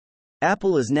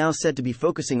Apple is now said to be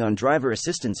focusing on driver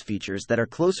assistance features that are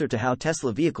closer to how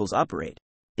Tesla vehicles operate.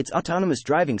 Its autonomous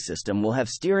driving system will have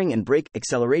steering and brake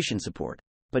acceleration support,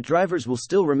 but drivers will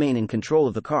still remain in control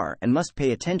of the car and must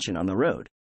pay attention on the road.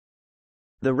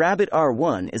 The Rabbit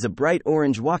R1 is a bright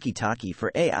orange walkie-talkie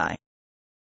for AI.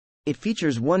 It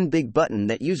features one big button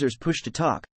that users push to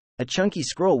talk, a chunky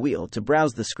scroll wheel to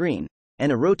browse the screen,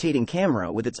 and a rotating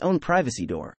camera with its own privacy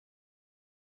door.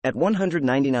 At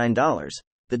 $199,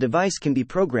 the device can be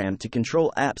programmed to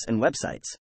control apps and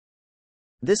websites.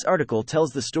 This article tells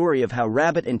the story of how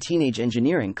Rabbit and Teenage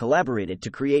Engineering collaborated to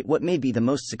create what may be the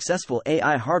most successful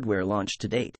AI hardware launch to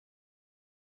date.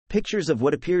 Pictures of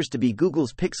what appears to be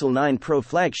Google's Pixel 9 Pro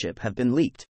flagship have been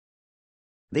leaked.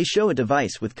 They show a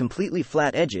device with completely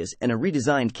flat edges and a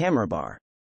redesigned camera bar.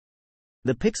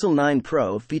 The Pixel 9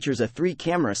 Pro features a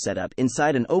 3-camera setup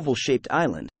inside an oval-shaped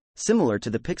island, similar to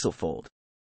the Pixel Fold.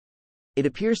 It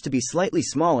appears to be slightly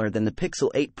smaller than the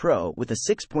Pixel 8 Pro with a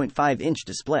 6.5-inch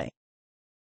display.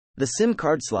 The SIM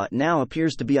card slot now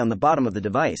appears to be on the bottom of the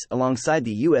device alongside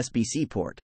the USB-C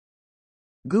port.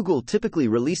 Google typically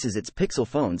releases its Pixel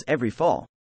phones every fall.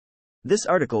 This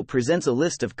article presents a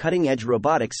list of cutting-edge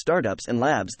robotics startups and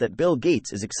labs that Bill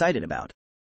Gates is excited about.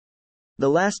 The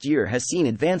last year has seen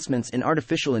advancements in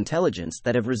artificial intelligence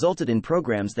that have resulted in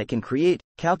programs that can create,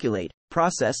 calculate,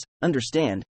 process,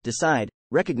 understand, decide,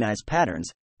 recognize patterns,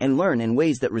 and learn in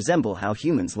ways that resemble how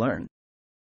humans learn.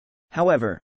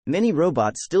 However, many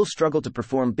robots still struggle to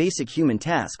perform basic human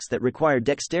tasks that require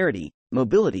dexterity,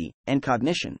 mobility, and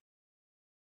cognition.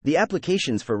 The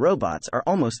applications for robots are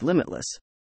almost limitless.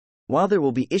 While there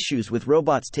will be issues with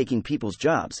robots taking people's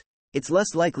jobs, it's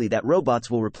less likely that robots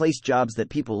will replace jobs that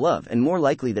people love and more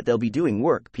likely that they'll be doing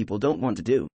work people don't want to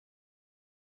do.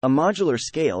 A modular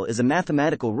scale is a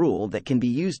mathematical rule that can be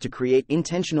used to create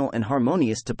intentional and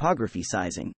harmonious topography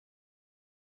sizing.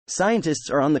 Scientists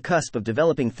are on the cusp of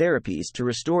developing therapies to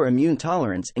restore immune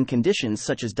tolerance in conditions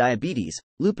such as diabetes,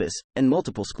 lupus, and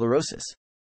multiple sclerosis.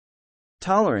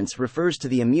 Tolerance refers to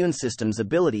the immune system's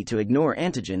ability to ignore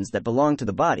antigens that belong to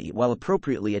the body while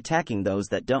appropriately attacking those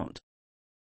that don't.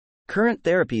 Current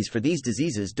therapies for these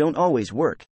diseases don't always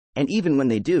work, and even when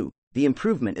they do, the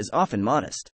improvement is often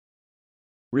modest.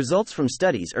 Results from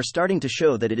studies are starting to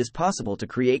show that it is possible to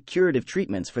create curative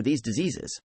treatments for these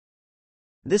diseases.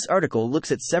 This article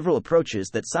looks at several approaches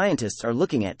that scientists are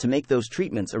looking at to make those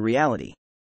treatments a reality.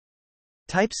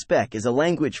 TypeSpec is a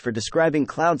language for describing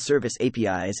cloud service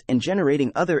APIs and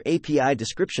generating other API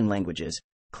description languages,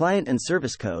 client and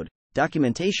service code,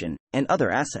 documentation, and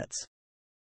other assets.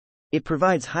 It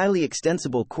provides highly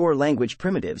extensible core language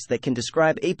primitives that can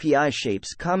describe API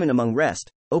shapes common among REST,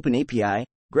 OpenAPI,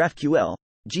 GraphQL,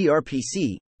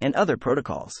 gRPC, and other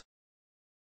protocols.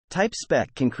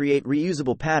 TypeSpec can create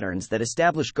reusable patterns that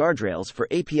establish guardrails for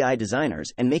API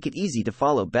designers and make it easy to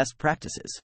follow best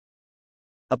practices.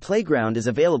 A playground is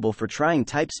available for trying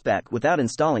TypeSpec without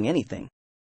installing anything.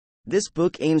 This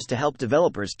book aims to help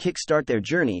developers kickstart their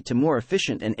journey to more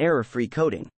efficient and error-free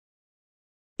coding.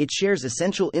 It shares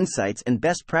essential insights and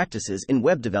best practices in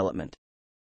web development.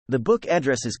 The book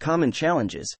addresses common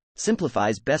challenges,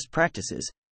 simplifies best practices,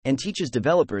 and teaches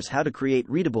developers how to create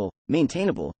readable,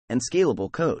 maintainable, and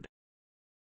scalable code.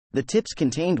 The tips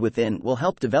contained within will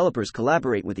help developers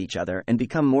collaborate with each other and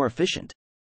become more efficient.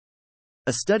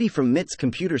 A study from MIT's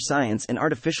Computer Science and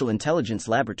Artificial Intelligence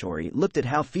Laboratory looked at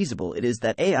how feasible it is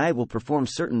that AI will perform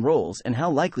certain roles and how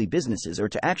likely businesses are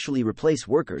to actually replace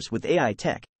workers with AI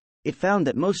tech. It found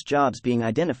that most jobs being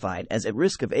identified as at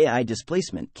risk of AI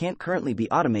displacement can't currently be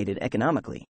automated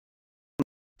economically.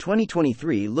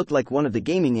 2023 looked like one of the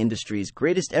gaming industry's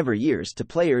greatest ever years to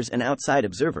players and outside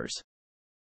observers.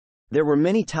 There were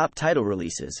many top title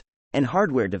releases, and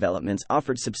hardware developments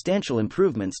offered substantial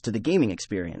improvements to the gaming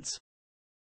experience.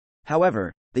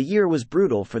 However, the year was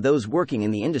brutal for those working in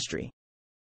the industry.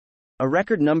 A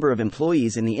record number of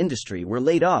employees in the industry were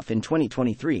laid off in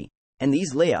 2023, and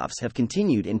these layoffs have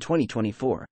continued in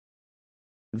 2024.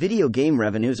 Video game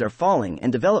revenues are falling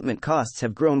and development costs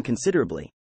have grown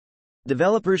considerably.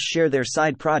 Developers share their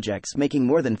side projects making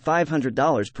more than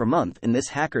 $500 per month in this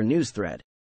Hacker News thread.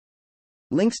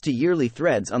 Links to yearly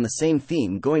threads on the same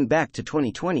theme going back to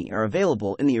 2020 are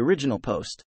available in the original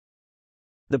post.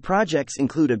 The projects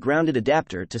include a grounded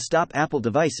adapter to stop Apple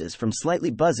devices from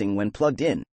slightly buzzing when plugged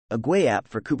in, a GUI app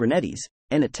for Kubernetes,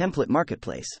 and a template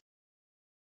marketplace.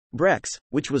 Brex,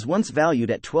 which was once valued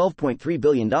at $12.3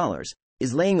 billion,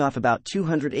 is laying off about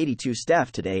 282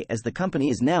 staff today as the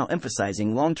company is now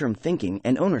emphasizing long-term thinking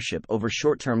and ownership over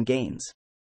short-term gains.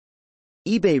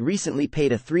 eBay recently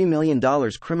paid a $3 million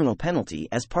criminal penalty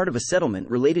as part of a settlement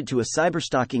related to a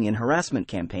cyberstalking and harassment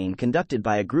campaign conducted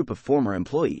by a group of former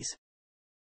employees.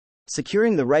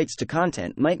 Securing the rights to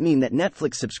content might mean that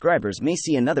Netflix subscribers may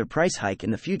see another price hike in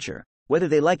the future, whether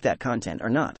they like that content or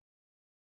not.